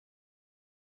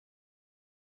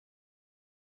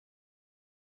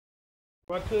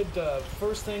If I could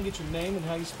first thing get your name and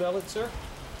how you spell it, sir?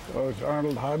 Oh, it's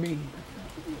Arnold Haube,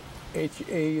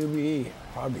 H-A-U-B-E,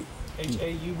 Haube.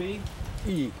 H-A-U-B?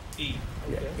 E. E.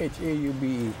 Yeah, Okay.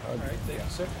 H-A-U-B-E, Haube. All right, thank you,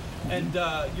 sir. And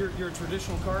you're a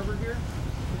traditional carver here?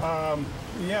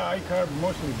 Yeah, I carve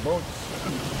mostly boats,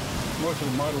 mostly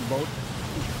model boats.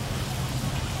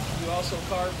 You also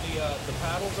carve the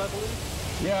paddles, I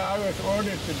believe? Yeah, I was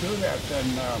ordered to do that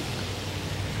and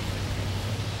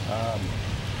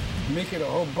making a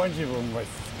whole bunch of them was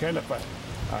kind of a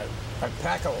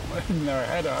tackle. And I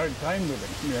had a hard time with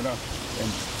it, you know.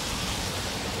 And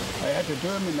I had to do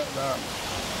them in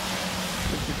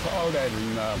what you call that,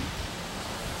 in,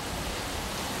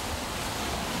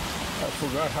 I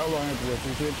forgot how long it was.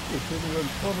 It was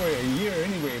over a year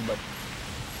anyway, but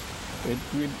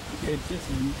it just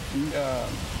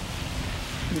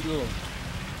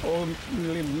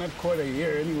not quite a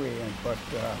year anyway. But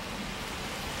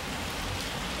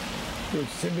they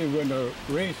said they were going to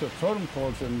raise the totem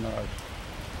poles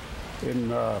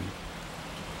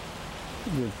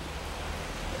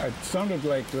it sounded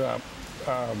like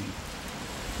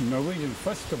Norwegian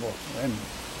festival,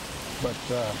 but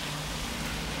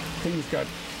things got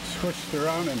switched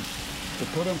around and the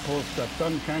totem poles got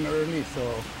done kind of early,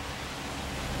 so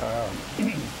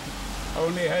I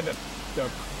only had the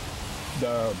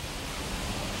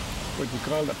what you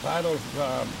call the paddles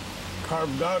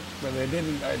carved out, but I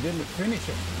didn't finish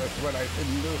them. That's what I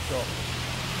didn't do. So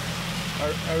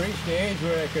I reached the age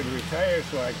where I could retire,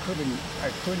 so I couldn't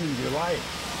in July.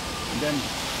 And then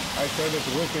I started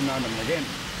working on them again.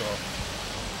 So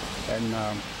and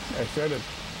I started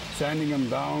sanding them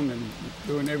down and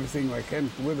doing everything I can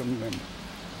with them, and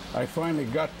I finally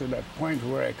got to that point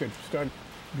where I could start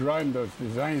drawing those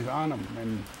designs on them,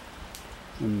 and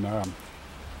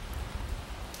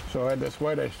so that's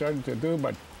what I started to do.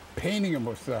 But painting them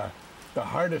was the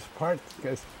hardest part,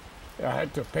 because I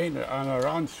had to paint it on a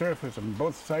round surface, and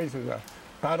both sides of the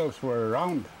paddles were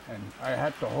round, and I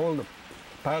had to hold the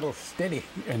paddle steady,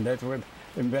 and that's what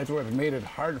made it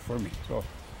hard for me. So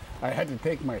I had to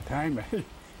take my time.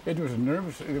 It was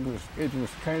nervous. It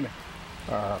was kind of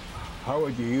how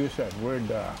would you use that word?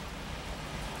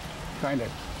 Kind of,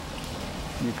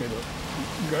 you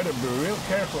got to be real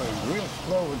careful and real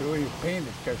slow with the way you paint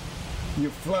it, because you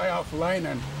fly off line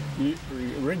and you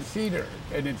red cedar,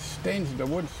 and it stains the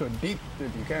wood so deep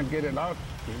that you can't get it out.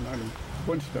 You know,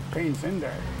 once the paint's in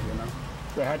there, you know,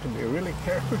 so I had to be really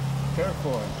careful.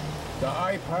 And the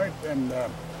eye part and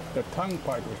the tongue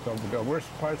part was the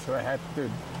worst parts that I had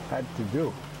to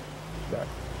do.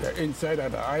 The inside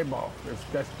of the eyeball,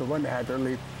 that's the one that had to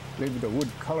leave the wood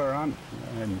color on,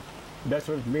 and that's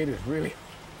what made it really.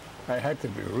 I had to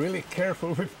be really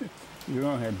careful with it, you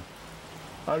know. And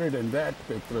other than that,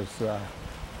 it was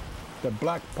the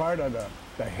black part of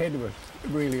the head was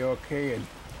really okay, and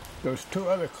those two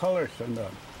other colors on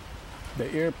the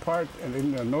ear part and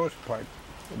in the nose part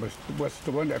was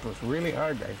the one that was really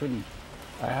hard.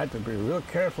 I had to be real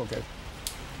careful,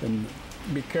 and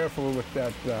be careful with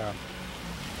that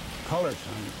colors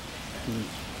on it. And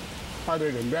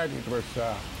other than that, it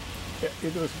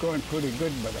was going pretty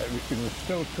good, but it was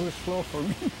still too slow for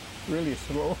me, really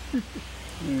slow.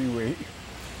 Anyway.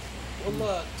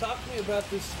 Well, talk to me about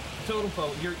this totem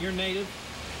pole. You're native.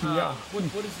 Yeah.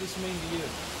 What does this mean to you?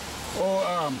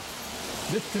 Oh,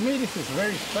 to me, this is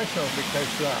very special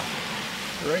because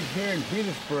right here in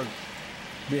Petersburg,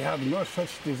 they have no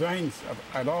such designs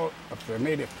at all of the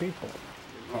native people.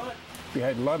 What? We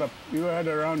had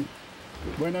around,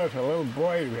 when I was a little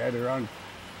boy, we had around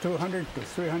 200 to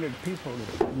 300 people,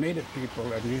 native people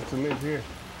that used to live here.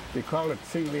 They call it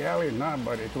Singley Alley now,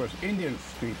 but it was Indian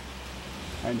Street.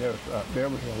 And there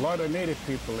was a lot of native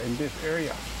people in this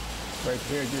area, right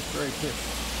here, just right here.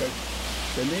 But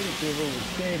the native people would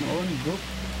stay in one group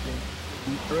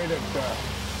right at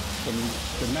from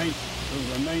the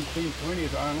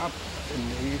 1920s on up, and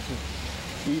they used to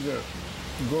either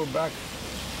go back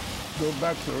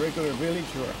to a regular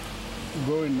village or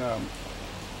go in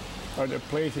other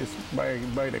places by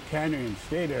the canyon and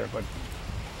stay there. But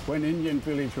when Indian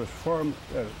village was formed,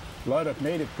 a lot of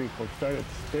native people started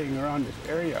staying around this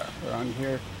area, around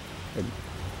here, and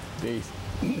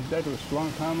that was a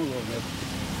long time ago.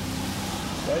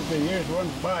 As the years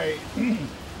went by,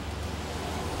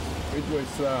 it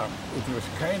was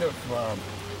kind of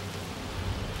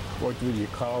what would you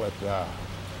call it?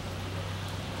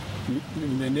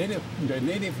 The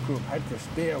native group had to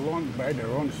stay along by their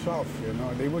own self. You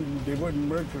know, they wouldn't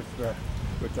merge with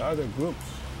the other groups,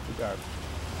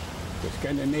 the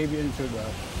Scandinavians or the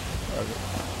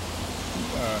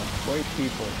white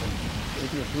people. And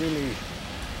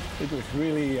it was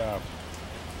really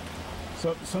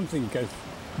something, because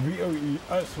we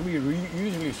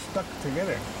usually stuck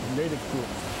together, native groups,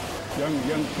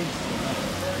 young kids.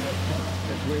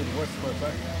 That's the way it was for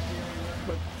us.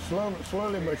 But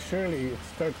slowly but surely,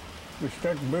 we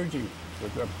start merging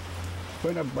with them.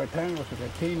 When by the time I was a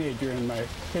teenager and I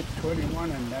hit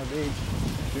 21 and that age,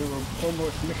 they were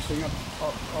almost mixing up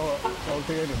all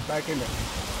together back in the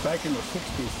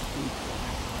 60s.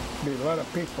 There were a lot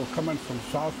of people coming from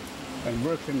south and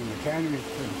working in the canneries,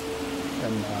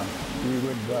 and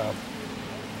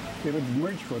they would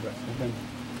merge with us. And then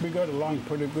we got along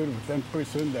pretty good with them. Pretty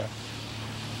soon the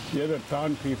other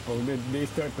town people, they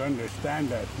start to understand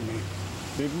that.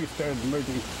 Then we started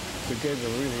merging together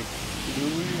really. We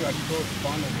really got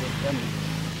corresponded with them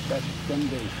them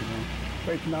days,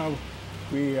 Right now,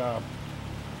 we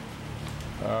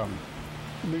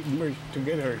merge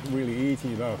together really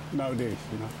easy nowadays,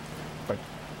 But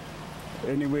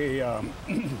anyway,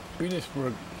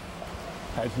 Petersburg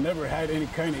has never had any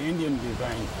kind of Indian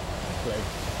design. Like,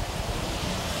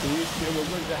 they were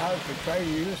going to have to try to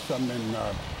use some in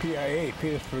PIA,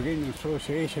 Petersburg Indian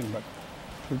Association, but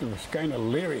it was kind of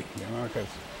leery, because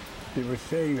they were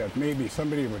saying that maybe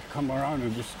somebody would come around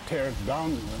and just tear it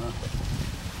down,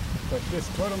 But this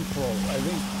totem pole, I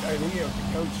think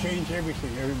it'll change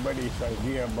everything, everybody's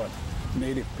idea about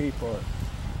native people,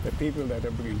 the people that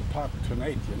are being talked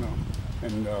tonight,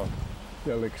 and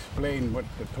they'll explain what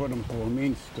the totem pole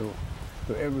means to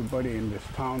everybody in this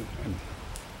town. And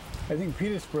I think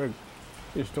Petersburg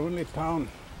is the only town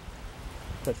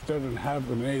that doesn't have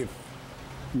the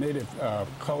native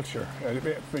culture of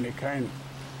any kind.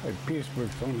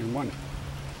 Petersburg's only one,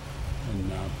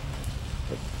 and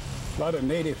but a lot of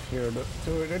natives here.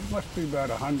 So it must be about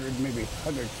 100, maybe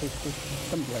 150,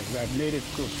 something like that. Native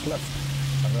groups left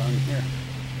around here.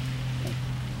 And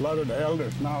a lot of the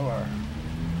elders now are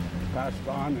passed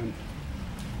on, and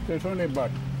there's only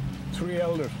about 3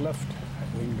 elders left. I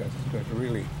think that's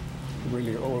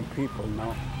really old people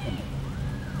now. And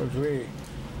it was really,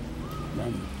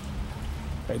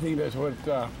 I think that's what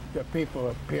the people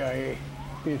of PIA,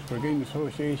 Petersburg Indian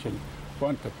Association,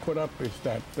 want to put up, is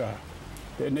that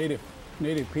the native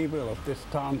people of this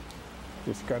town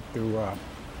has got to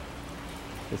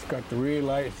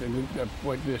realize, and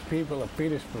what these people of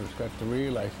Petersburg's got to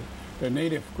realize, the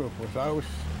native group was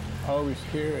always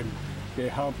here, and they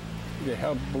helped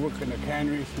work in the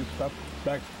canneries and stuff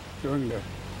back during the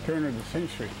turn of the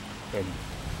century,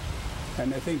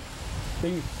 and I think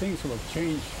things will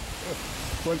change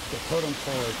once the totem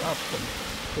pole is up, and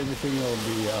everything will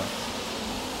be.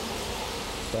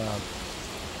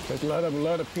 There's a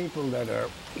lot of people that are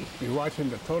watching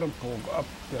the totem pole go up.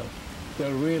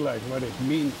 They'll realize what it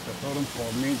means. The totem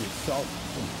pole means itself.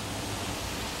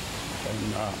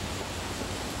 And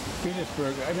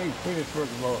Petersburg, I think Petersburg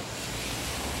will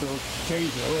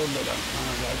change a little bit on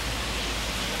that.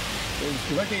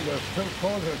 It's lucky those 2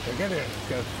 poles are together,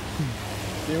 because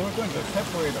they were going to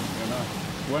separate them,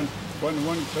 one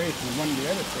place and one the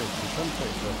other place in some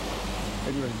places.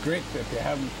 It was great that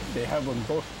they have them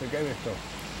both together, so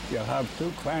you'll have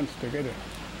 2 clans together.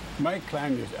 My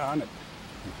clan is on it.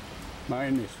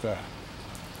 Mine is the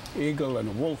Eagle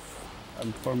and Wolf.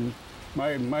 And from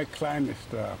my clan is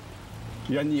the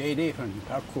Yanyedi from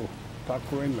Taku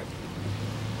Inlet.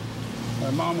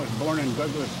 My mom was born in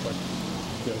Douglas, but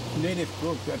the native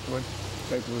group that was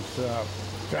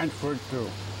transferred to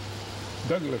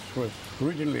Douglas was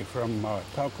originally from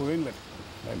Taku Inlet.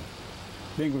 And I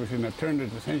think it was in the turn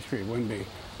of the century when they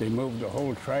moved the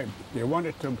whole tribe. They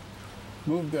wanted to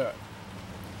move the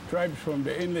tribes from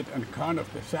the inlet on account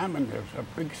of the salmon. There's a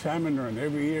big salmon run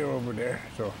every year over there.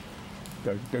 So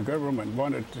the government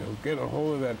wanted to get a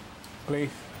hold of that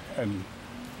place and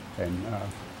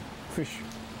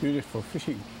use it for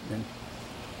fishing. And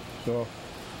so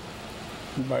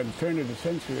by the turn of the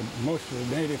century, most of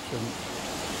the natives in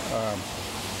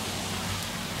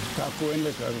Taku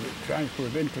Inlet are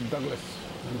transferred into Douglas.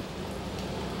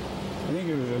 I think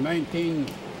it was in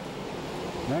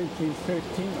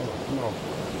 1913, or no,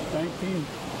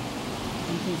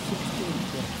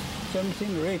 1916,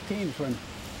 17 or 18 is when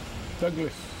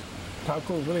Douglas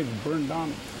Taku village burned down.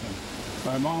 And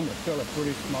my mom was still a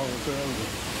pretty small girl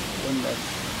when that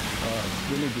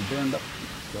village burned up.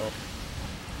 So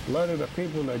a lot of the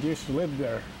people that used to live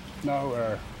there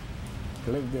now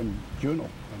lived in Juneau.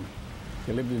 And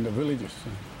they lived in the villages,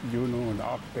 Juneau and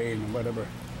Oakbay and whatever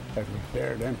that was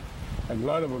there then. And a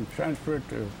lot of them transferred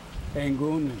to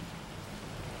Angoon and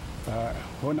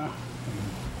Huna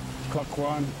and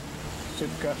Klakwan,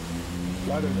 Sitka. A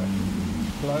lot of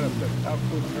the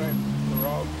Taku tribe were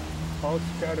all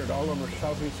scattered all over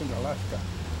southeastern Alaska.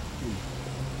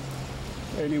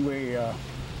 Anyway,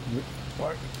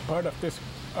 part of this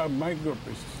my group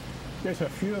is there's a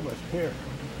few of us here.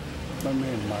 I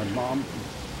mean, my mom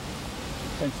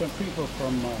and some people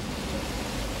from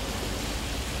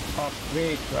off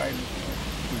Bay tribe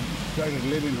started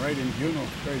living right in Juneau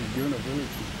Village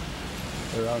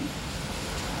around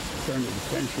turn of the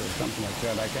century or something like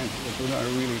that. I can't. We're not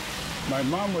really. My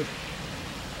mom was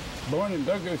born in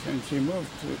Douglas, and she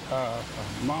moved to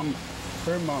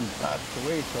her mom passed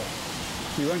away, so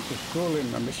she went to school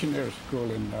in a missionary school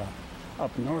in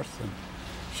up north, and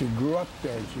she grew up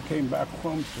there, and she came back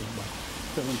home to about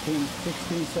 17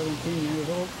 years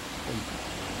old, and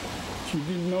she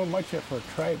didn't know much of her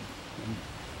tribe, and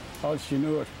all she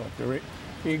knew was about the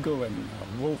eagle and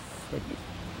wolf,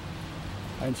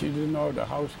 and she didn't know the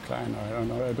house clan. I don't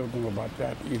know about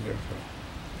that either. So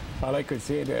all I could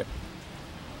say that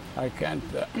I can't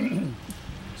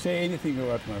say anything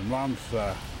about my mom's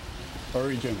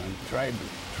origin and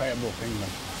tribal thing.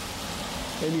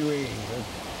 Anyway,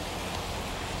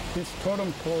 this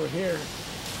totem pole here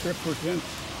represents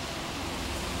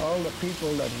all the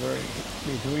people that were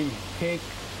between Kake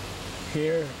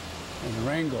here and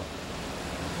Wrangell.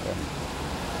 And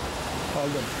all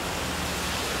the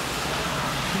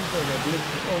people that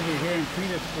lived over here in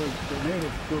Petersburg, the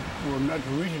native group, were not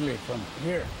originally from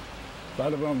here. A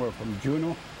lot of them were from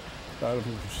Juneau, a lot of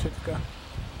them from Sitka.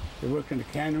 They worked in the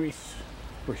canneries,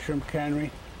 for shrimp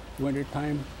cannery,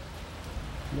 wintertime.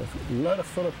 A lot of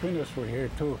Filipinos were here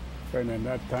too, during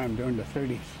that time, during the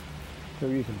 30s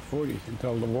and 40s,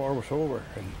 until the war was over.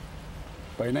 And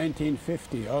by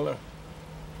 1950, all the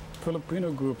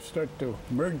Filipino groups start to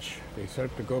merge. They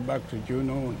start to go back to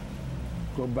Juneau and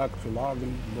go back to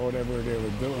logging, whatever they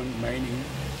were doing, mining,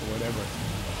 whatever.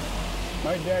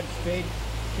 My dad stayed.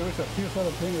 There was a few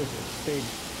Filipinos that stayed,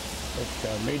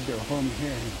 that made their home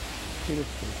here in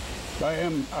Petersburg.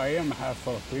 I am half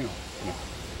Filipino,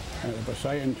 and the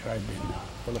Visayan tribe in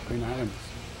Philippine Islands.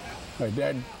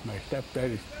 My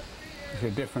stepdad is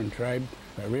a different tribe,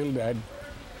 my real dad.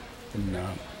 And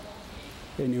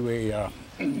anyway,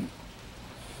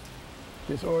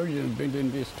 this origin,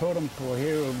 in this totem pole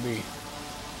here will be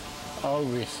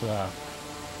always a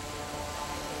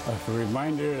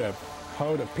reminder of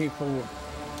how the people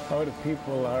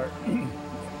are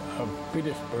of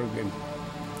Petersburg,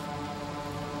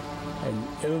 and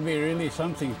it'll be really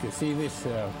something to see this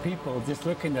people just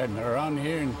looking at around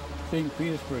here and seeing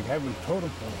Petersburg having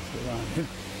totem poles around,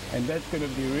 and that's going to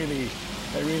be really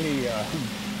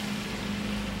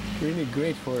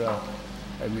great for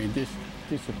I mean, just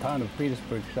the town of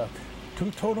Petersburg. So,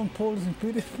 2 totem poles in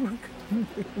Petersburg.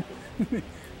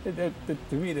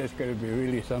 To me, that's going to be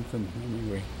really something.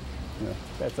 Anyway. Yeah,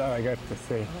 that's all I got to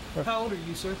say. How old are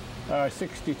you, sir?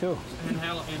 62. And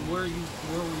where were you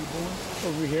born?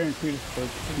 Over here in Petersburg.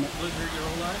 You lived here your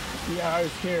whole life? Yeah, I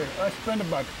was here. I spent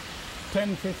about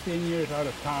 10, 15 years out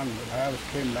of town, but I always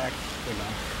came back.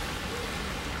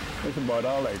 That's about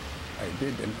all I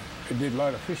did. And I did a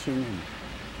lot of fishing and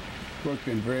worked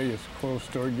in various cold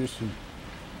storages and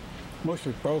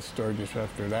mostly bulk storages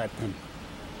after that. And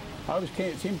I always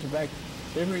seemed to back.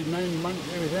 Every 9 months,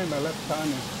 every time I left town,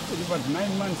 it's about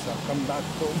 9 months I'll come back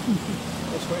home.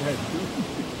 That's what I do.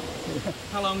 Yeah.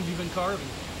 How long have you been carving?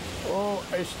 Oh,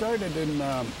 I started in,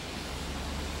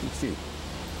 let's see,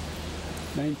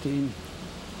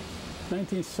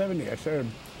 1970. I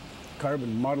started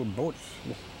carving model boats.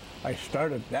 I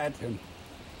started that, and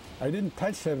I didn't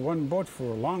touch that one boat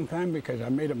for a long time because I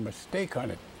made a mistake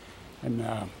on it. And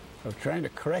I was trying to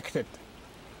correct it.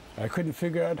 I couldn't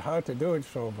figure out how to do it,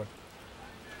 but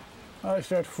I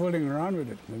started fooling around with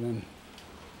it, and then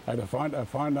I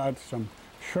found out some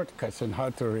shortcuts on how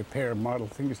to repair model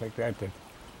things like that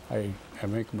I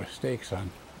make mistakes on,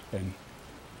 and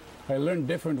I learned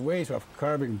different ways of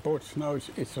carving boats. Now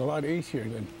it's a lot easier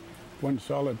than one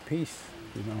solid piece,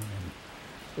 you know.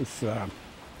 And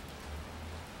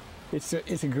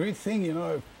it's a great thing, you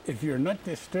know. If you're not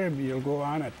disturbed, you'll go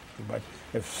on it. But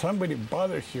if somebody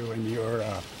bothers you and you're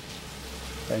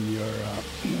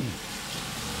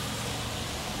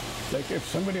like if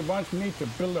somebody wants me to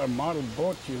build a model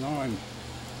boat, you know, and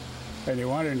they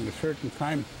want it in a certain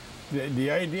time,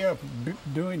 the idea of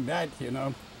doing that, you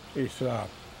know, is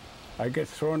I get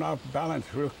thrown off balance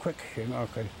real quick, you know,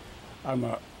 because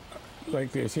I'm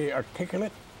like they say,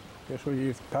 articulate. That's what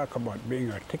you talk about, being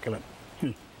articulate,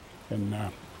 and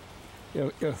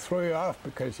it'll throw you off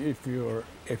because if you're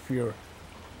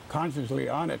consciously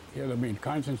on it, you know what I mean,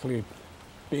 constantly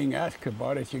being asked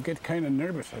about it, you get kind of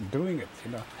nervous at doing it,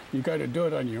 you know. You got to do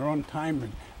it on your own time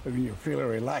and when you feel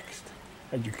relaxed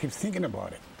and you keep thinking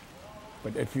about it.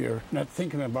 But if you're not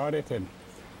thinking about it and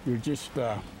you're just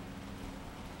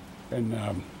and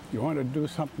you want to do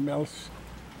something else,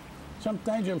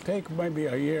 sometimes it'll take maybe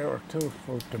a year or two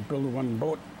to build one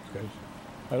boat, because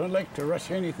I don't like to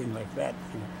rush anything like that.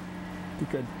 You know.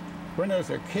 Because when I was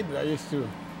a kid, I used to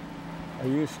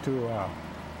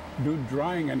do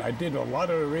drawing, and I did a lot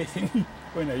of racing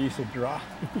when I used to draw.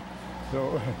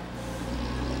 So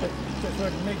that's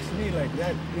what makes me like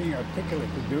that, being articulate,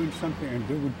 to doing something and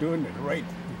doing it right.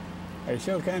 I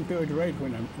still can't do it right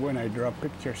when I draw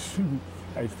pictures.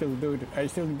 I still do it. I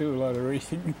still do a lot of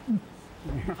racing.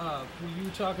 You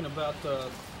were talking about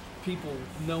people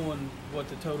knowing what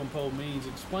the totem pole means.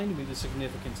 Explain to me the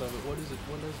significance of it. What is it?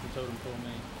 What does the totem pole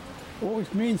mean? Oh,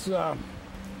 it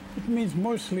means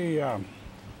mostly,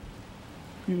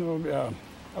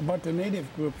 about the native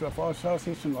groups of all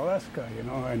southeastern Alaska,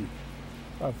 and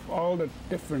of all the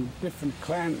different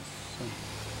clans.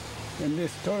 And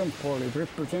this totem pole, it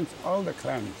represents all the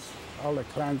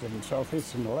clans in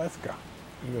southeastern Alaska.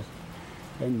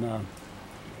 And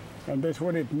that's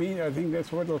what it means. I think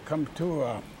that's what it'll come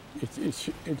to.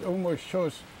 It almost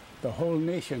shows the whole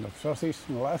nation of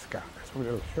southeastern Alaska. That's what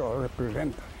it'll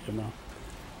represent,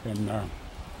 and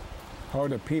how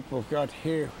the people got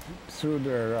here through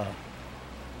their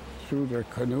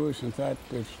canoes and that.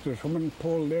 There's one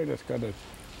pole there that's got a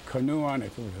canoe on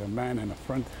it with a man in the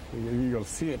front. You'll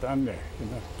see it on there.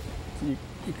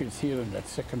 You can see it on that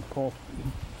second pole.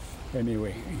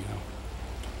 Anyway,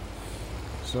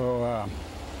 So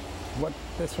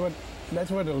that's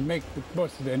what'll make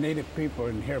most of the native people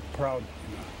in here proud.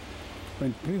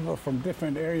 When people from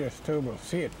different areas too will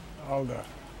see it, all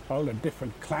the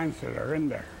different clans that are in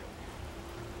there.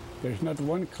 There's not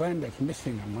one clan that's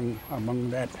missing among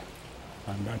that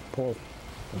on that pole.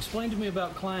 Explain to me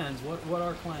about clans. What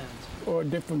are clans? Or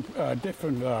different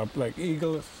like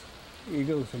eagles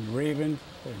and ravens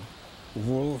and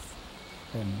wolf,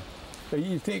 and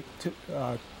you take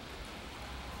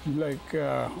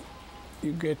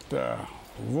you get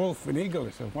wolf and eagle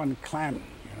is one clan,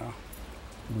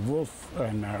 wolf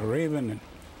and raven and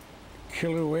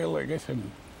killer whale, I guess,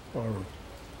 or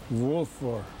wolf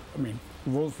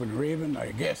and raven,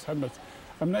 I guess.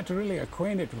 I'm not really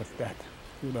acquainted with that,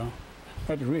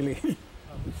 not really.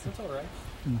 That's all right.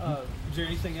 Is there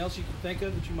anything else you can think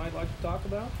of that you might like to talk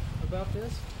about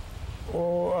this?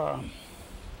 Oh,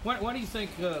 why do you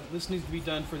think this needs to be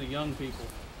done for the young people?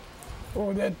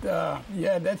 Oh,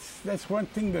 that's one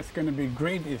thing that's going to be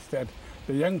great, is that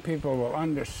the young people will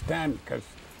understand, because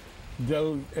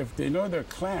if they know their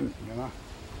clan,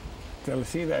 they'll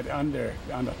see that on the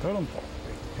totem pole,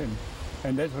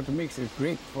 and that's what makes it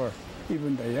great for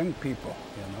even the young people,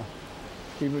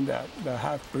 even the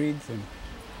half-breeds and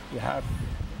the half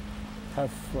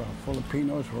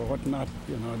Filipinos or whatnot,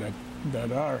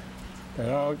 that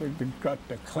all got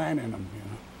the clan in them,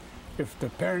 If the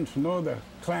parents know the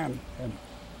clan and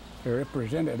they're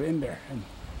represented in there, and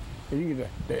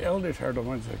the elders are the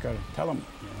ones that got to tell them,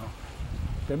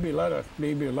 There'll be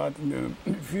maybe a lot in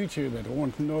the future that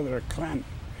won't know their clan,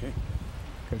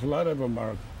 because a lot of them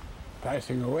are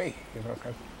passing away,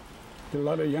 because a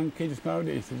lot of young kids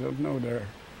nowadays, they don't know their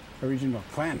original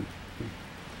clan.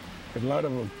 But a lot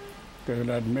of them, they're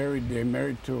not married. They're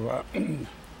married to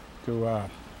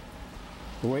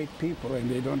white people, and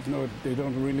they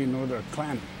don't really know their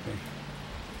clan.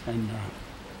 And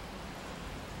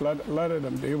a lot of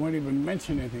them, they won't even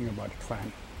mention anything about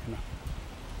clan.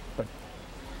 But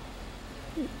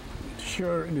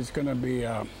sure, it's going to be.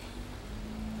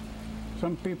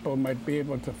 Some people might be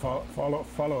able to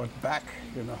follow it back,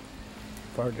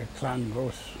 far the clan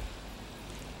goes.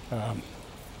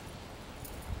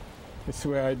 That's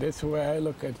the way I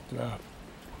look at.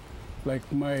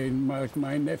 Like my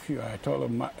nephew, I told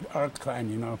him our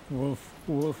clan,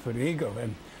 wolf and eagle,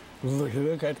 and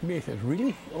look at me. He says,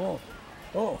 "Really? Oh,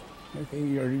 okay,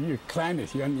 your clan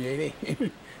is Yanyere."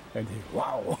 And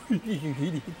wow,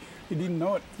 he didn't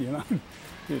know it,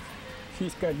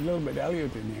 He's got a little bit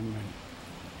Aleut in him, and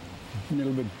a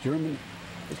little bit German.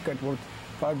 He's got about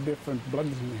 5 different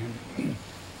bloods in him.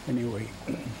 Anyway.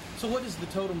 So what does the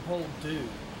totem pole do?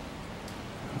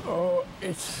 Oh,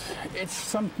 it's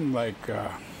something like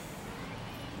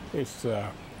it's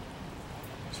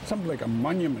something like a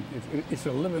monument. It's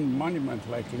a living monument,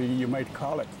 like you might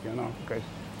call it, because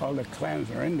all the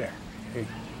clans are in there. Okay?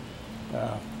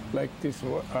 Like this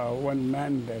one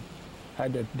man that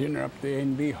had a dinner up the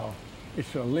A&B hall.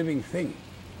 It's a living thing.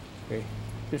 Okay?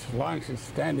 Just as long as it's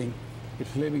standing,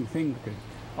 it's a living thing, because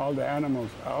all the animals,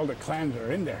 all the clans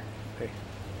are in there. Okay?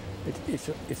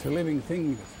 It's a living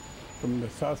thing from the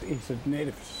southeastern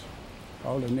natives,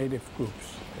 all the native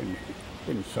groups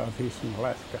in southeastern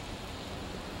Alaska.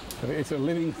 So it's a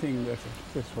living thing,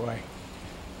 that's why.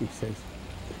 he says.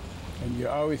 And you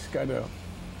always got to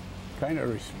kind of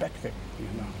respect it, you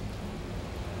know.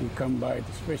 You come by,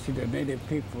 especially the native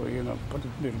people, you know, put a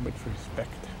little bit of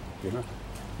respect, you know,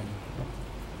 and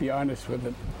be honest with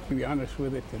it. Be honest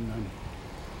with it, and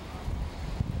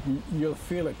you'll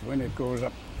feel it when it goes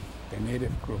up. The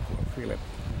native group will feel it,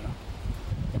 you know.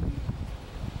 And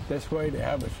that's why they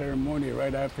have a ceremony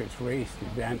right after it's raised. You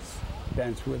dance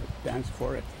with it, dance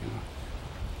for it, you know.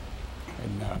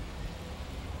 And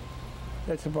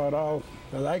that's about all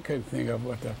that I can think of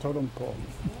with the totem pole.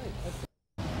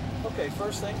 Okay,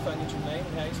 first thing, if I get your name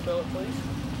and how you spell it, please.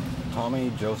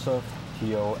 Tommy Joseph,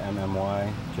 Tommyjoseph.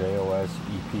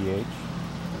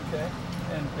 Okay,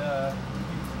 and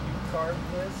you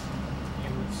carved this?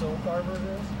 You soul carver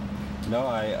this? No,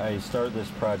 I started this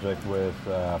project with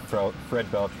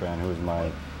Fred Beltran, who was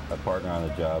my partner on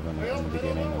the job in the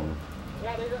beginning. And,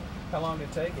 how long did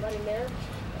it take it?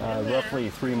 roughly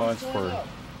 3 months for...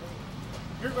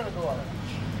 You're going to go on.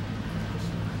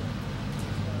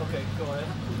 Okay, go ahead.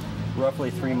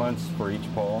 Roughly 3 months for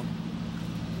each pole.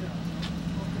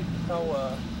 How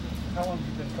long have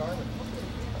you been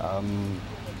carving?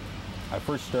 I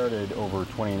first started over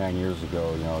 29 years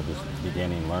ago, you know, just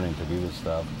beginning learning to do this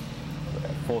stuff.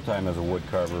 Full-time as a wood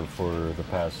carver for the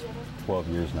past 12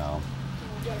 years now.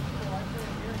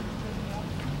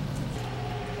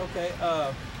 Okay,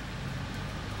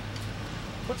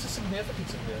 what's the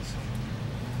significance of this?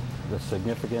 The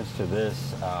significance to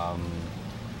this,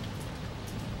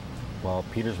 well,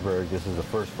 Petersburg, this is the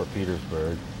first for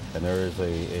Petersburg, and there is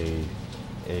a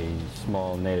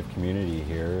small native community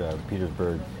here.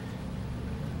 Petersburg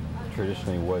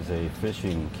traditionally was a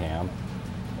fishing camp,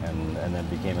 and then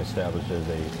became established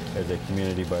as a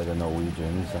community by the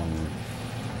Norwegians, and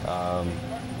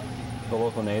the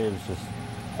local natives just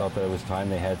felt that it was time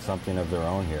they had something of their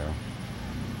own here.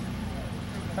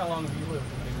 How long have you lived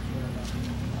in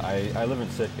Petersburg? I live in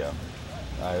Sitka.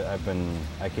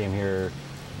 I came here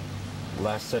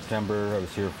last September. I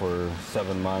was here for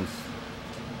 7 months.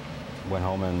 Went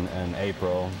home in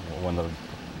April when the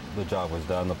job was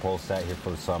done. The pole sat here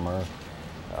for the summer.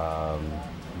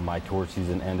 My tour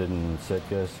season ended in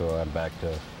Sitka, so I'm back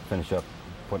to finish up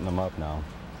putting them up now.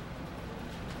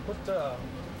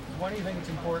 Why do you think it's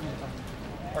important?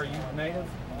 Are you native?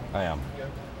 I am.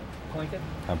 Tlingit?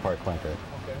 I'm part Tlingit.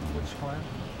 Okay. Which clan?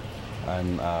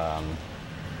 I'm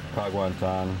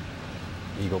Kagwantan,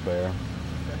 Eagle Bear. Okay.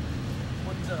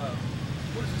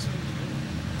 What does this mean to you?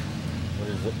 What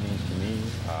does it mean to me?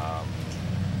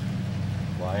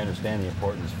 Well, I understand the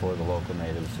importance for the local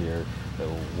natives here,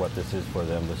 what this is for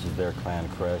them. This is their clan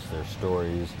crest, their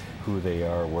stories, who they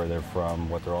are, where they're from,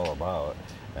 what they're all about.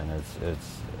 And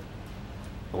it's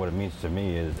what it means to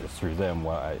me is through them.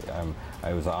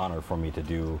 It was an honor for me to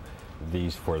do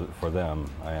these for them.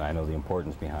 I know the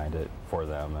importance behind it for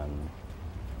them. And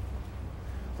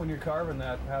when you're carving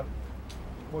that,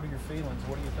 what are your feelings?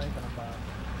 What are you thinking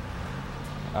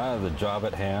about? The job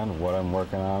at hand, what I'm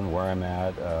working on, where I'm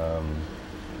at,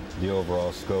 the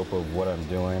overall scope of what I'm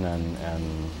doing, and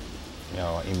you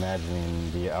know,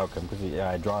 imagining the outcome. Because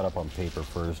I draw it up on paper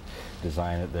first,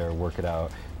 design it there, work it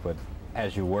out. But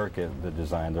as you work at the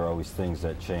design, there are always things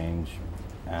that change,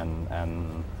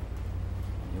 and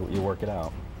you work it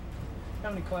out. How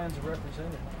many clans are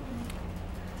represented?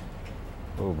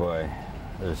 Oh boy,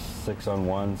 there's 6 on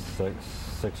one,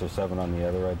 six or 7 on the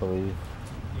other, I believe.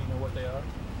 Do you know what they are?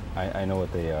 I know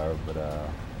what they are, but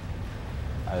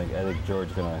I think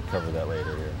George's going to cover that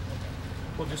later here.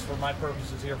 Well, just for my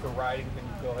purposes here for writing, can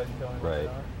you go ahead and tell me what they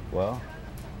are? Well,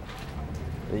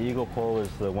 the eagle pole is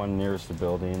the one nearest the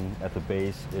building. At the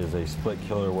base is a split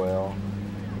killer whale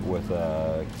with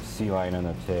a sea lion in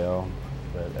the tail.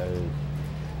 That is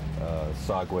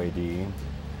Sagwe D.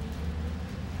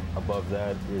 Above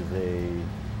that is a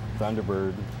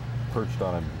thunderbird perched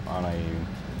on a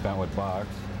bentwood box.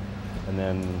 And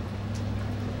then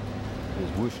is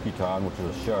Wushkitan, which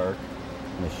is a shark.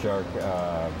 And the shark,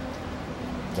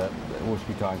 that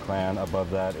Wushkitan clan. Above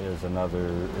that is a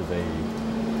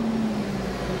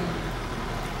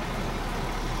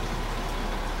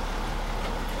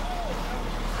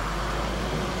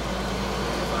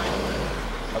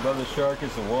above the shark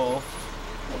is the wolf,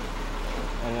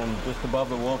 and then just above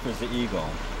the wolf is the eagle.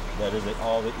 That is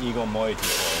all the eagle moiety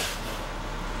pole.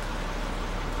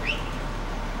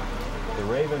 The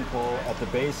raven pole, at the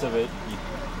base of it, you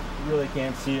really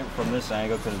can't see it from this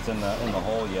angle because it's in the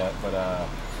hole yet, but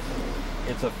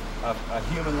it's a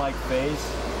human-like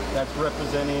face that's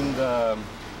representing the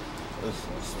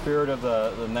spirit of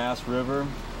the Nass River.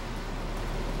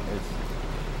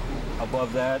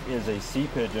 Above that is a sea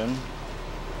pigeon,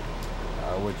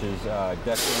 which is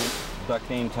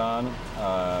Tan,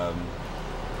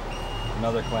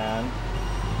 another clan.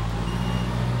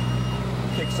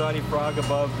 Kiksadi frog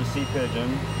above the sea pigeon.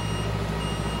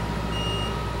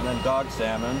 And then dog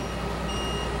salmon.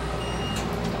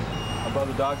 Above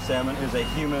the dog salmon is a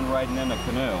human riding in a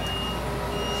canoe.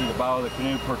 See the bow of the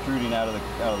canoe protruding out of the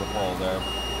pole there.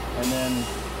 And then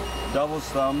Devil's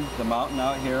Thumb, the mountain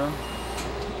out here,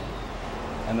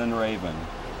 and then Raven.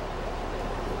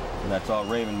 And that's all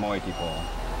Raven moiety pole.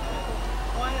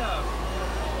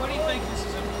 Why do you think this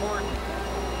is important,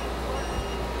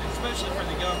 especially for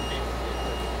the young people?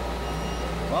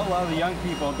 Well, a lot of the young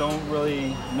people don't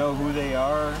really know who they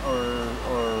are or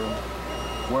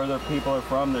where their people are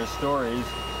from, their stories.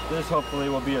 This hopefully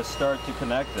will be a start to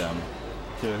connect them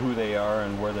to who they are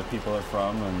and where their people are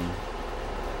from and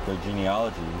their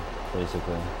genealogy,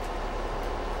 basically.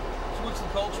 So what's the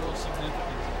cultural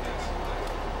significance of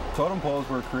this? Totem poles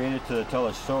were created to tell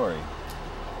a story.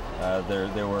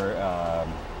 They were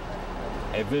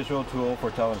a visual tool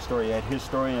for telling a story. You had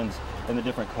historians in the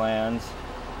different clans,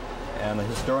 and the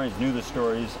historians knew the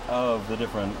stories of the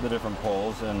different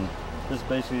poles, and this is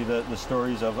basically the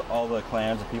stories of all the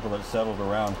clans of people that settled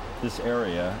around this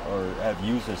area or have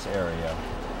used this area.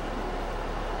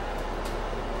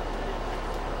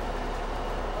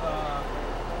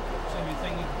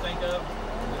 Anything you can think of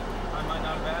that I might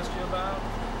not have asked you about?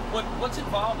 What's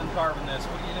involved in carving this?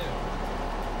 What do you do?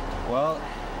 Well,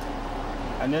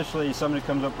 initially somebody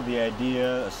comes up with the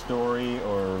idea, a story,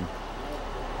 or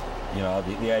you know,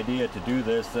 the idea to do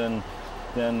this, then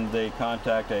they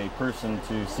contact a person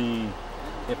to see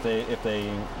if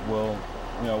they will,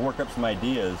 you know, work up some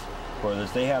ideas for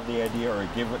this. They have the idea or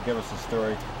give us a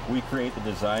story. We create the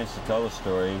designs to tell the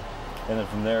story, and then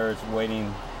from there it's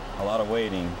waiting, a lot of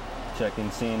waiting, checking,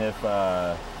 seeing if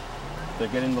they're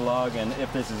getting the log and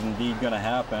if this is indeed going to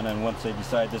happen. And once they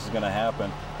decide this is going to happen,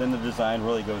 then the design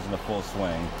really goes into full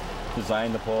swing.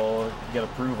 Design the pole, get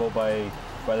approval by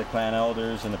the clan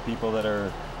elders and the people that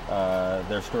are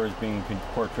their stories being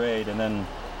portrayed, and then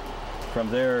from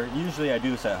there, usually I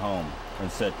do this at home in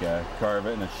Sitka, carve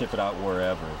it and then ship it out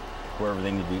wherever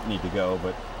they need to go.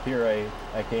 But here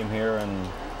I came here and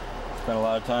spent a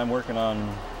lot of time working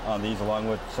on these, along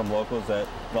with some locals that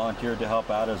volunteered to help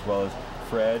out, as well as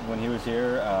Fred when he was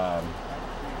here.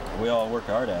 We all worked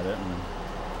hard at it. And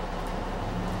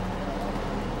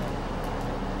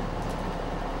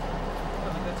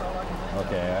that's all I can think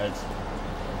of. okay, it's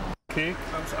Kake.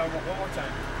 One more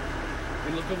time.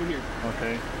 And look over here.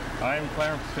 Okay. I'm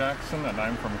Clarence Jackson, and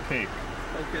I'm from Kake.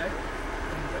 Okay.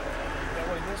 That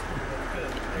way this one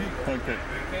good. Okay.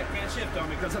 Can't shift on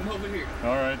me because I'm over here.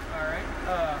 All right. All right.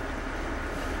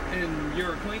 And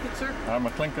you're a Tlingit, sir? I'm a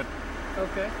Tlingit.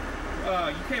 Okay.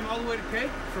 You came all the way to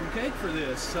from Kake for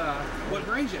this. What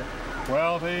brings you?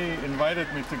 Well, they invited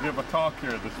me to give a talk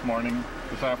here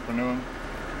this afternoon,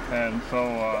 and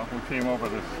so we came over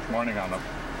this morning on a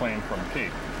plane from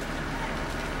Kake.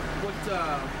 What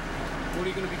are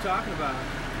you going to be talking about?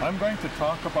 I'm going to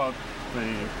talk about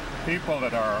the people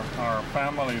that are our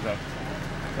family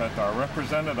that are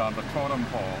represented on the totem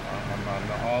pole, on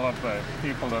all of the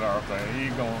people that are of the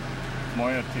Eagle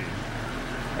moiety.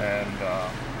 And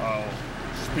I'll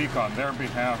speak on their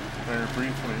behalf very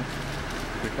briefly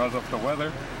because of the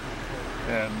weather,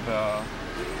 and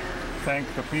thank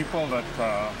the people that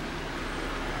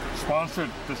sponsored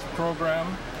this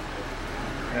program,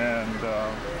 and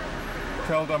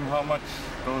tell them how much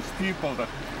those people that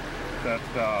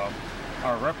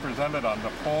are represented on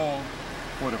the pole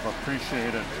would have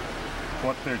appreciated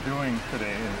what they're doing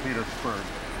today in Petersburg.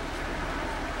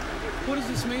 What does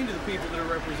this mean to the people that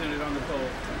are represented on the pole?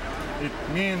 It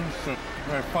means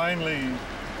that finally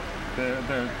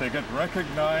they get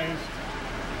recognized,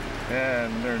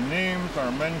 and their names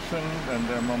are mentioned and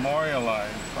they're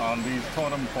memorialized on these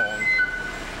totem poles.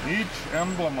 Each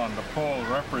emblem on the pole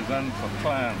represents a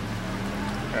clan,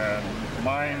 and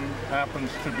mine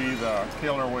happens to be the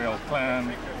Killer Whale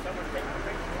clan,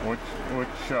 which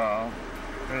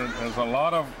is a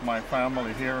lot of my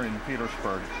family here in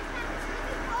Petersburg.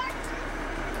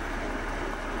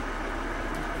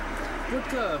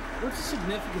 What's the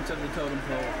significance of the totem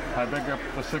pole? I beg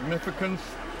the significance.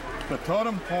 The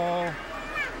totem pole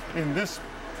in this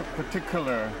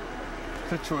particular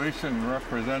situation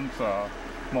represents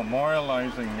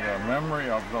memorializing the memory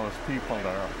of those people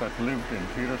that lived in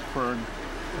Petersburg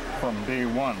from day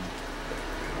one.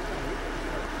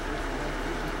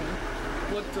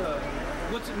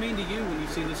 What's it mean to you when you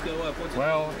see this go up?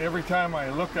 Well, every time I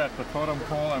look at the totem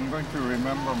pole, I'm going to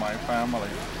remember my family.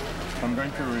 I'm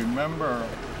going to remember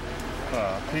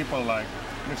people like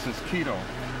Mrs. Keto,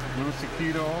 Lucy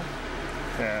Keto,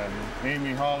 and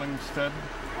Amy Hollingsted,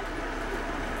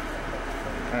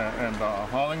 and the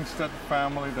Hollingsted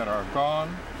family that are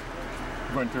gone.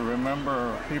 I'm going to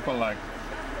remember people like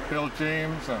Bill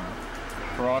James and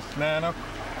Ross Nanook,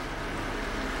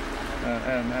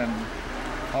 and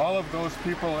all of those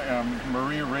people,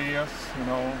 Marie Reyes, you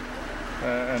know,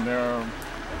 and there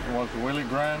was Willie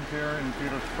Grant here in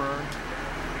Petersburg.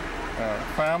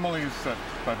 Families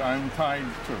that I'm tied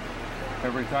to.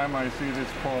 Every time I see this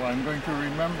pole, I'm going to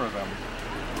remember them.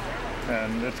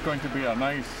 And it's going to be a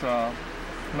nice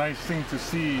thing to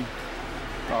see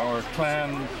our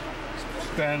clan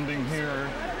standing here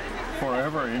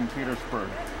forever in Petersburg.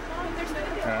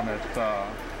 And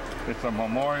it's a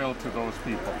memorial to those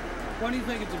people. Why do you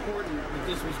think it's important that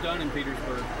this was done in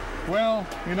Petersburg? Well,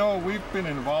 you know, we've been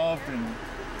involved in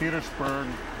Petersburg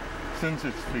since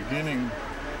its beginning.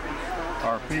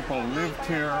 Our people lived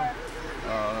here.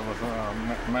 There was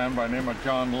a man by the name of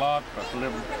John Lott that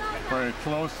lived very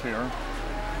close here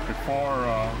before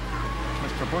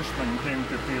Mr. Bushman came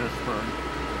to Petersburg.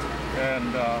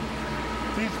 And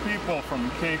these people from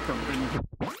Kake have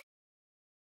been